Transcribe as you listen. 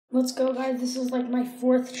Let's go, guys. This is like my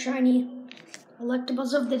fourth shiny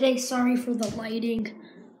Electabuzz of the day. Sorry for the lighting.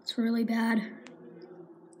 It's really bad.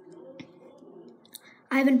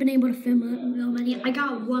 I haven't been able to film any. I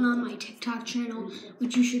got one on my TikTok channel,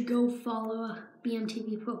 which you should go follow,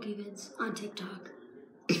 BMTV Pokevids on TikTok.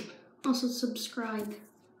 Also subscribe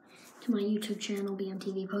to my YouTube channel,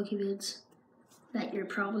 BMTV Pokevids, that you're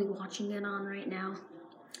probably watching it on right now.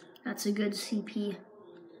 That's a good CP.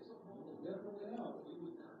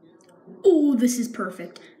 Oh, this is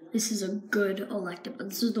perfect. This is a good Electabuzz.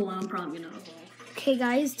 This is the one I'm probably gonna evolve. Okay,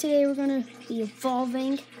 guys, today we're gonna be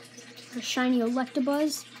evolving our shiny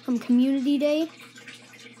Electabuzz from Community Day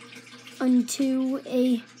into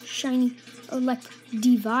a shiny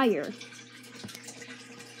Electivire.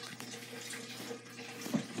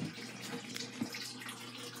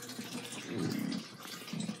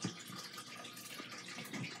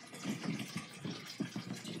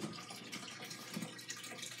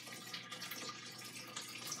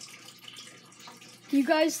 You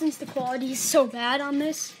guys, since the quality is so bad on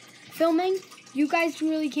this filming, you guys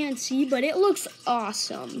really can't see, but it looks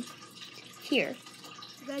awesome. Here.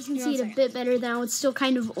 You guys can see it a bit better now. It's still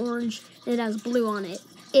kind of orange, and it has blue on it.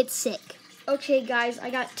 It's sick. Okay, guys, I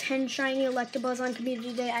got 10 shiny Electabuzz on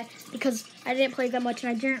Community Day because I didn't play that much,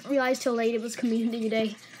 and I didn't realize till late it was Community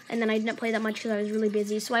Day, and then I didn't play that much because I was really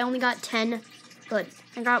busy, so I only got 10, but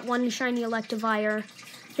I got one shiny Electivire.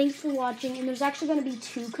 Thanks for watching, and there's actually going to be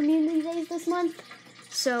 2 Community Days this month.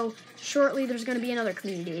 So shortly, there's going to be another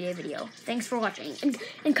Community Day video. Thanks for watching.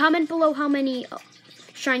 And comment below how many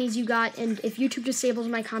shinies you got, and if YouTube disables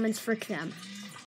my comments, frick them.